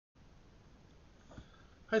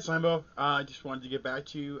Hi, Slambo. I just wanted to get back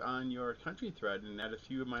to you on your country thread and add a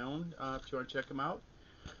few of my own if you want to check them out.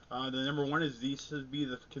 The number one is these to be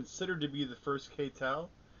considered to be the first KTEL.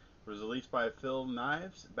 It was released by Phil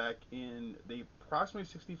Knives back in the approximately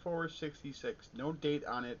 64 or 66. No date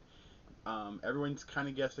on it. Everyone's kind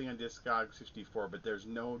of guessing on Discog 64, but there's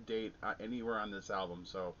no date anywhere on this album.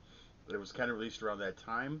 So it was kind of released around that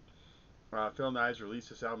time. Phil Knives released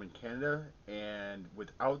this album in Canada and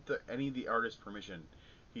without any of the artist's permission.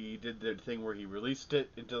 He did the thing where he released it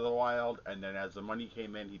into the wild, and then as the money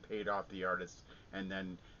came in, he paid off the artist, and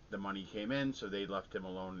then the money came in, so they left him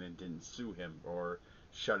alone and didn't sue him or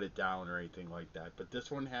shut it down or anything like that. But this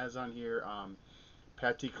one has on here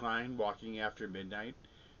Patsy Cline, Walking After Midnight,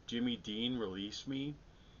 Jimmy Dean, Release Me,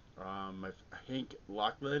 Hank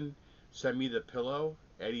Lachlan, Send Me the Pillow,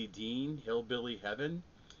 Eddie Dean, Hillbilly Heaven.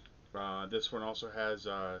 This one also has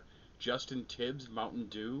Justin Tibbs, Mountain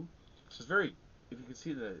Dew. This is very, if you can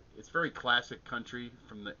see it's very classic country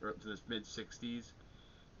from the mid '60s.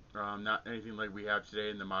 Not anything like we have today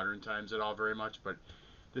in the modern times at all, very much. But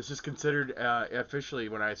this is considered officially.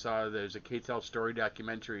 When I saw there's a KTEL story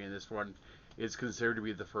documentary, and this one is considered to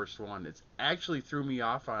be the first one. It's actually threw me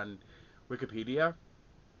off on Wikipedia.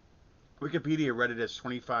 Wikipedia read it as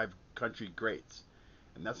 25 country greats.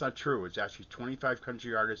 And that's not true. It's actually 25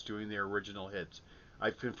 country artists doing their original hits.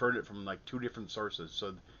 I've confirmed it from like two different sources.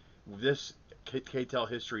 So this KTEL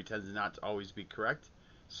history tends not to always be correct.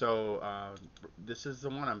 So this is the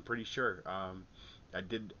one, I'm pretty sure. I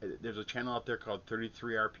did. There's a channel out there called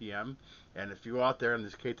 33 RPM, and if you go out there in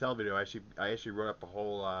this KTEL video, I actually wrote up a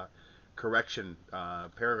whole correction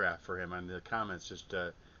paragraph for him on the comments just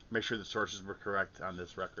to make sure the sources were correct on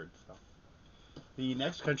this record. So. The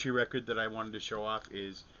next country record that I wanted to show off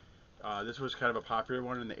is this was kind of a popular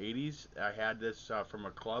one in the 80s. I had this from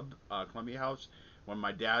a club, Columbia House, when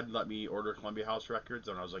my dad let me order Columbia House records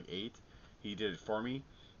when I was like 8. He did it for me.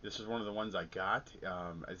 This is one of the ones I got.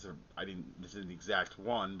 I didn't. This isn't the exact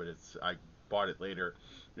one, but I bought it later.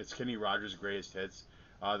 It's Kenny Rogers' Greatest Hits.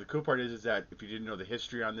 The cool part is that if you didn't know the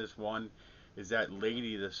history on this one, is that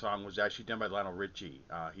Lady, the song was actually done by Lionel Richie.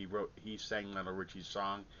 He sang Lionel Richie's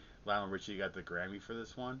song. Lionel Richie got the Grammy for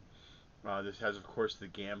this one. This has, of course, The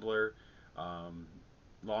Gambler, um,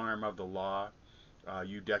 Long Arm of the Law,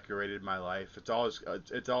 You Decorated My Life. It's all his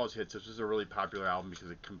hits. This was a really popular album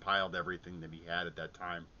because it compiled everything that he had at that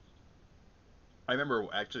time. I remember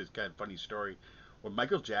actually it's kind of a funny story. When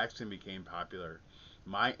Michael Jackson became popular,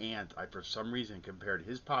 my aunt, I for some reason compared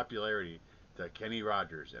his popularity to Kenny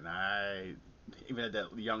Rogers, and I even at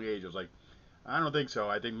that young age I was like, I don't think so.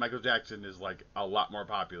 I think Michael Jackson is like a lot more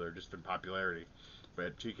popular just in popularity.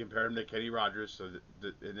 But she compared him to Kenny Rogers, so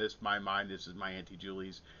in this my mind, this is my Auntie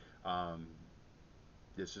Julie's. Um,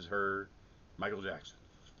 this is her Michael Jackson.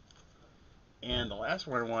 And the last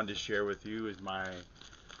one I wanted to share with you is my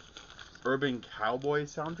Urban Cowboy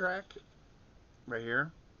soundtrack right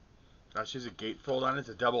here. She has a gatefold on it. It's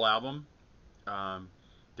a double album. Um,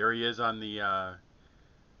 there he is on the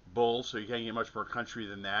Bull, so you can't get much more country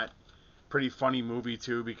than that. Pretty funny movie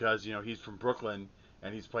too because he's from Brooklyn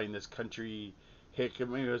and he's playing this country hick. I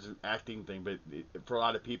mean, it was an acting thing, but for a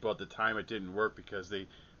lot of people at the time it didn't work because they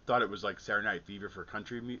thought it was like Saturday Night Fever for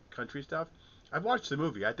country stuff. I've watched the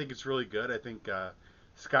movie. I think it's really good. I think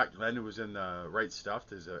Scott Glenn, who was in the Right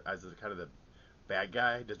Stuff, as kind of the bad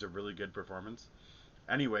guy, does a really good performance.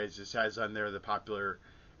 Anyways, this has on there the popular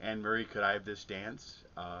Anne Marie, Could I Have This Dance?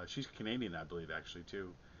 She's Canadian, I believe, actually,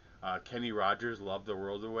 too. Kenny Rogers, Love the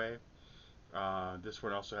World Away. This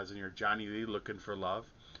one also has in here Johnny Lee, Looking for Love.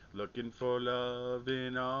 Looking for love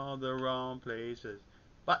in all the wrong places.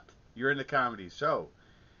 But you're in the comedy, so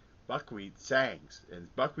Buckwheat sang.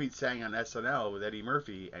 And Buckwheat sang on SNL with Eddie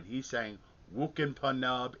Murphy, and he sang Wookin'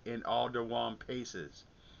 Panub in all the wrong places.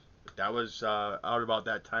 That was out about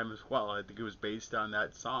that time as well. I think it was based on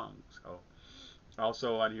that song. So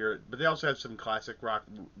also on here, but they also have some classic rock.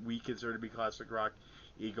 We consider to be classic rock.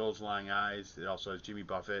 Eagles, Long Eyes. It also has Jimmy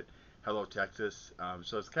Buffett, Hello Texas.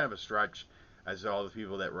 So it's kind of a stretch as all the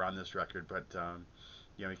people that were on this record, but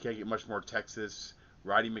you can't get much more Texas.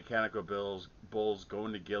 Riding Mechanical Bulls,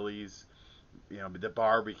 Going to Gillies. The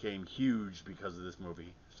bar became huge because of this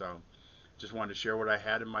movie. So just wanted to share what I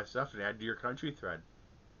had in my stuff and add to your country thread.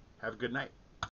 Have a good night.